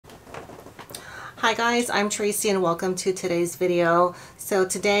Hi guys, I'm Tracy and welcome to today's video. So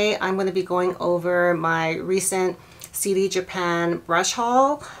today I'm going to be going over my recent CD Japan brush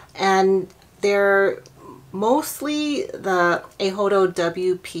haul, and they're mostly the Eihodo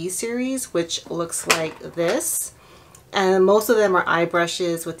WP series, which looks like this. And most of them are eye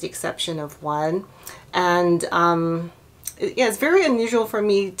brushes with the exception of one. And yeah, it's very unusual for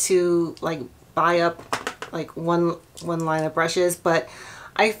me to like buy up like one line of brushes, but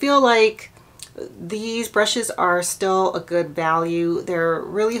I feel like these brushes are still a good value. They're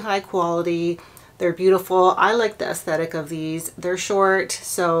really high quality. They're beautiful. I like the aesthetic of these. They're short,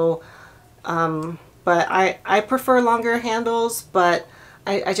 so but I prefer longer handles, but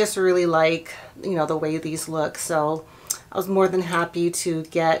I just really like, you know, the way these look. So I was more than happy to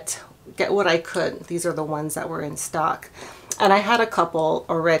get what I could. These are the ones that were in stock. And I had a couple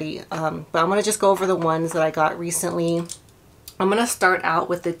already, but I'm going to just go over the ones that I got recently. I'm going to start out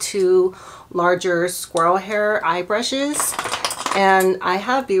with the two larger squirrel hair eye brushes, and I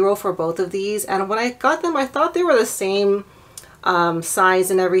have B-roll for both of these. And when I got them, I thought they were the same size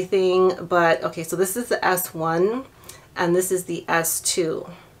and everything, but okay, so this is the S1 and this is the S2.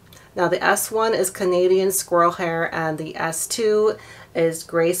 Now the S1 is Canadian squirrel hair and the S2 is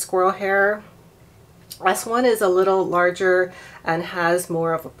gray squirrel hair. S1 is a little larger and has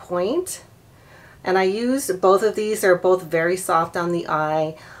more of a point. And I used both of these. They're both very soft on the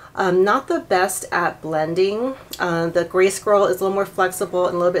eye. Not the best at blending. The gray squirrel is a little more flexible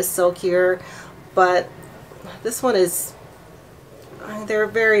and a little bit silkier, but this one is, they're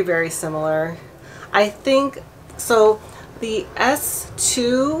very, very similar. I think, so the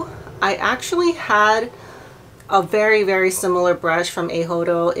S2, I actually had a very, very similar brush from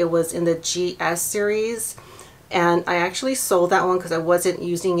Eihodo. It was in the GS series. And I actually sold that one because I wasn't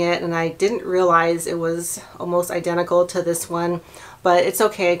using it, and I didn't realize it was almost identical to this one. But it's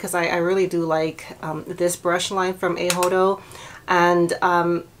okay because I really do like this brush line from Eihodo. And,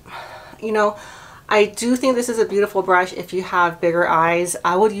 you know, I do think this is a beautiful brush if you have bigger eyes.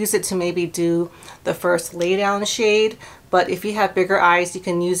 I would use it to maybe do the first lay down shade. But if you have bigger eyes, you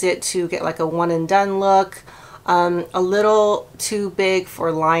can use it to get like a one and done look. A little too big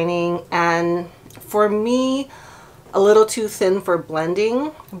for lining, and for me, a little too thin for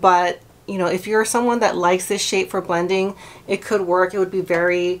blending. But you know, if you're someone that likes this shape for blending, it could work. It would be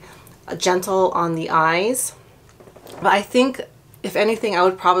very gentle on the eyes. But I think if anything, I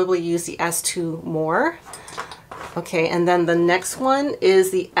would probably use the S2 more. Okay, and then the next one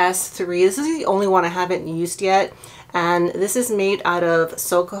is the S3. This is the only one I haven't used yet, and this is made out of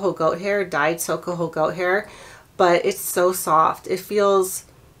Sokoho goat hair, dyed Sokoho goat hair, but it's so soft. It feels,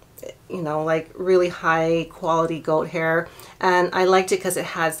 you know, like really high quality goat hair, and I liked it because it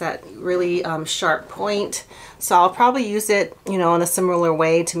has that really sharp point. So I'll probably use it, you know, in a similar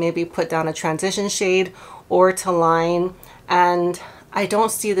way to maybe put down a transition shade or to line. And I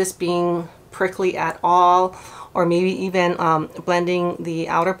don't see this being prickly at all, or maybe even blending the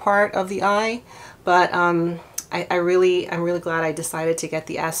outer part of the eye. But I'm really glad I decided to get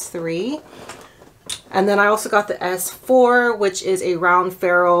the S3. And then I also got the S4, which is a round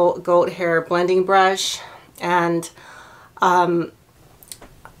ferrule goat hair blending brush. And,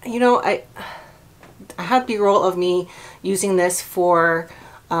 you know, I had B-roll of me using this for,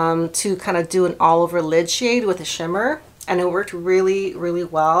 to kind of do an all over lid shade with a shimmer. And it worked really, really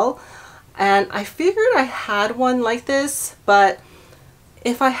well. And I figured I had one like this, but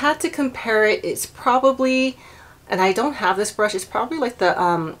if I had to compare it, it's probably, and I don't have this brush, it's probably like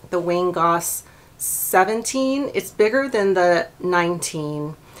the Wayne Goss 17. It's bigger than the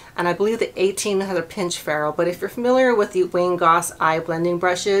 19, and I believe the 18 has a pinch ferrule. But if you're familiar with the Wayne Goss eye blending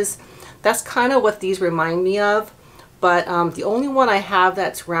brushes, that's kind of what these remind me of. But the only one I have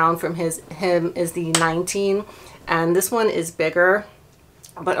that's round from him is the 19, and this one is bigger,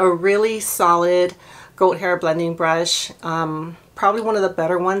 but a really solid goat hair blending brush. Probably one of the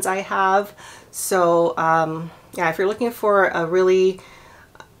better ones I have. So yeah, if you're looking for a really,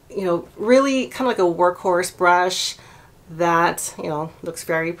 you know, really kind of like a workhorse brush that, you know, looks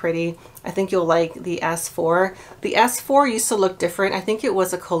very pretty, I think you'll like the S4. The S4 used to look different. I think it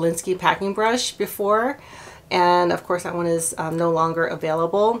was a Kolinsky packing brush before, and of course that one is no longer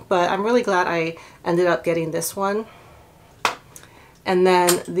available, but I'm really glad I ended up getting this one. And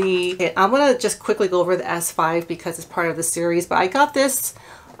then okay, I'm gonna just quickly go over the S5 because it's part of the series, but I got this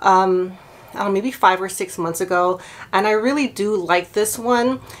I don't know, maybe 5 or 6 months ago, and I really do like this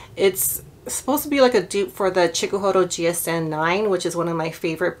one. It's supposed to be like a dupe for the Chikuhodo GSN 9, which is one of my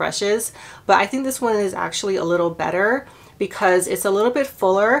favorite brushes, but I think this one is actually a little better because it's a little bit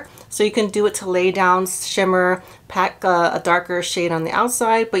fuller. So you can do it to lay down shimmer, pack a darker shade on the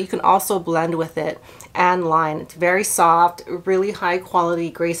outside, but you can also blend with it and line. It's very soft, really high quality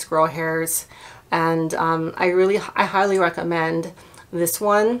gray squirrel hairs, and I highly recommend this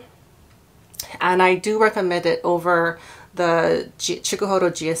one. And I do recommend it over the Eihodo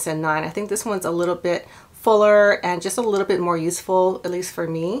GSN 9. I think this one's a little bit fuller and just a little bit more useful, at least for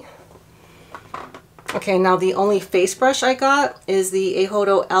me. Okay, now the only face brush I got is the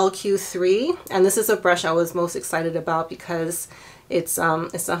Eihodo LQ3, and this is a brush I was most excited about because it's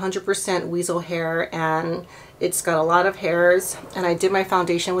 100% weasel hair, and it's got a lot of hairs, and I did my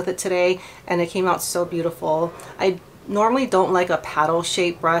foundation with it today and it came out so beautiful. I normally don't like a paddle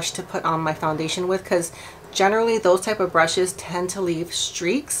shaped brush to put on my foundation with because generally those type of brushes tend to leave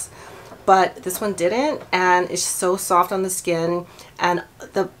streaks, but this one didn't, and it's so soft on the skin. And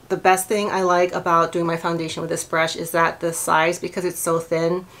the best thing I like about doing my foundation with this brush is that the size, because it's so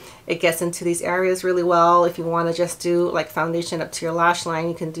thin, it gets into these areas really well. If you want to just do like foundation up to your lash line,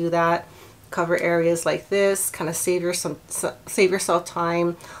 you can do that. Cover areas like this, kind of save yourself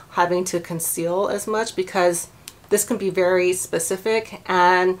time having to conceal as much, because this can be very specific.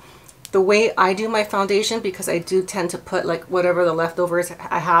 And the way I do my foundation, because I do tend to put like whatever the leftovers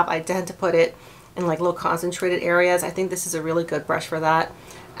I have, I tend to put it in like little concentrated areas. I think this is a really good brush for that,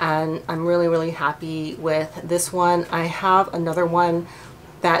 and I'm really happy with this one. I have another one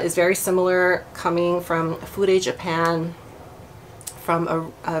that is very similar coming from Fude Japan,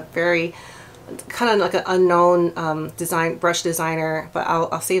 from a very kind of like an unknown brush designer, but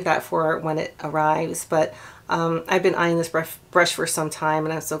I'll save that for when it arrives. But I've been eyeing this brush for some time,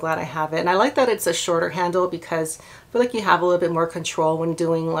 and I'm so glad I have it. And I like that it's a shorter handle because I feel like you have a little bit more control when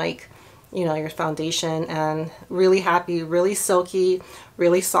doing like, you know, your foundation. And really happy, really silky,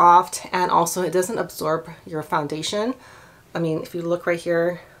 really soft, and also it doesn't absorb your foundation. I mean, if you look right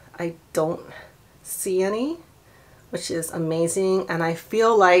here, I don't see any, which is amazing. And I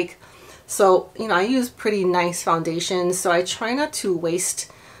feel like, so, you know, I use pretty nice foundations, so I try not to waste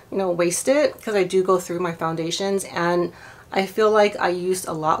it, because I do go through my foundations, and I feel like I used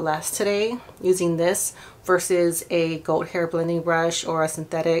a lot less today using this versus a goat hair blending brush or a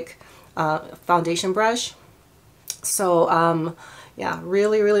synthetic foundation brush. So yeah,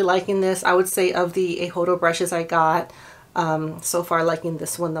 really liking this. I would say of the Eihodo brushes I got so far, liking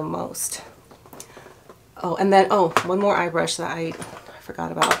this one the most. Oh, and then one more eye brush that I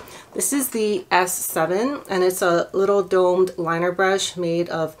forgot about. This is the S7, and it's a little domed liner brush made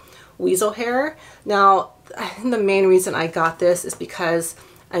of weasel hair. Now, I think the main reason I got this is because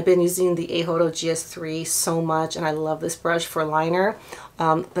I've been using the Eihodo GS3 so much, and I love this brush for liner.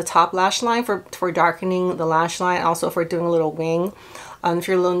 The top lash line for darkening the lash line, also for doing a little wing. If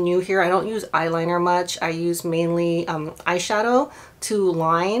you're a little new here, I don't use eyeliner much. I use mainly eyeshadow to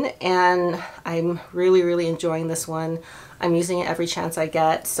line, and I'm really enjoying this one. I'm using it every chance I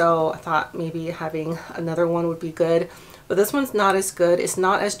get, so I thought maybe having another one would be good. But this one's not as good. It's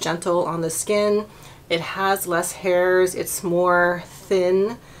not as gentle on the skin. It has less hairs. It's more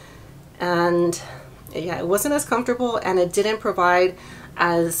thin, and yeah, it wasn't as comfortable, and it didn't provide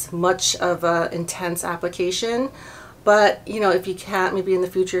as much of an intense application. But, you know, if you can't, maybe in the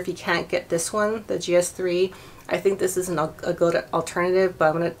future, if you can't get this one, the GS3, I think this is a good alternative, but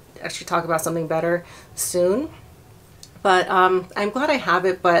I'm going to actually talk about something better soon. But I'm glad I have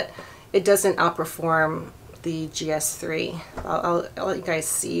it, but it doesn't outperform the GS3. I'll let you guys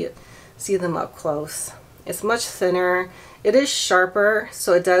see them up close. It's much thinner. It is sharper,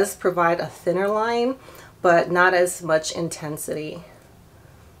 so it does provide a thinner line, but not as much intensity.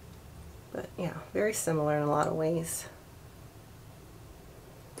 But yeah, very similar in a lot of ways.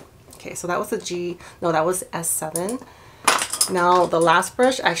 Okay, so that was that was S7. Now the last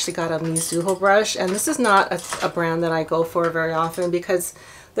brush, I actually got a Mizuho brush, and this is not a brand that I go for very often because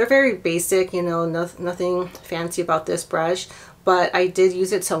they're very basic, you know, nothing fancy about this brush. But I did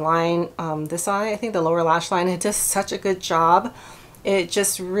use it to line this eye, I think the lower lash line. It does such a good job. It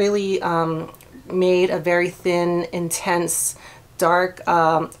just really made a very thin, intense, dark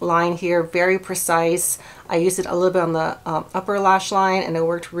line here, very precise. I used it a little bit on the upper lash line, and it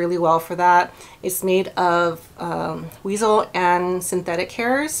worked really well for that. It's made of weasel and synthetic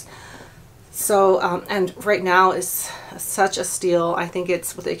hairs. So, and right now is such a steal. I think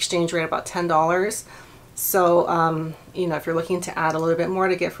it's with the exchange rate about $10. So, you know, if you're looking to add a little bit more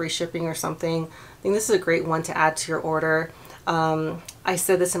to get free shipping or something, I think this is a great one to add to your order. I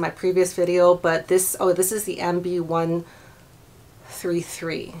said this in my previous video, but this is the MB133.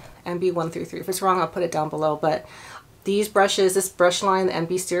 MB133. If it's wrong, I'll put it down below. But these brushes, this brush line, the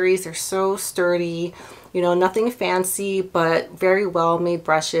MB series, they're so sturdy, you know, nothing fancy, but very well made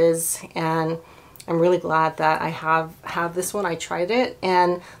brushes. And I'm really glad that I have this one. I tried it,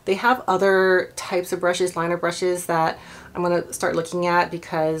 and they have other types of brushes, liner brushes, that I'm going to start looking at,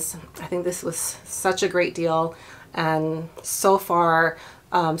 because I think this was such a great deal. And so far,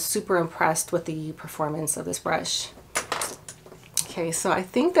 super impressed with the performance of this brush. Okay, so I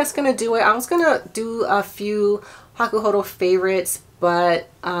think that's gonna do it. I was gonna do a few Eihodo favorites, but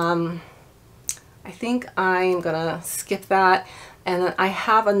I think I'm gonna skip that. And then I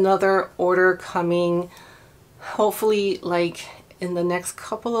have another order coming, hopefully like in the next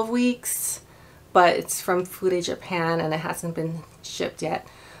couple of weeks, but it's from Fude Japan and it hasn't been shipped yet.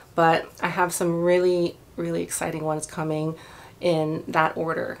 But I have some really exciting ones coming in that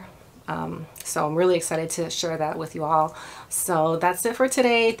order. So I'm really excited to share that with you all. So that's it for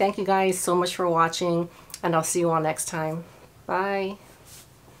today. Thank you guys so much for watching, and I'll see you all next time. Bye.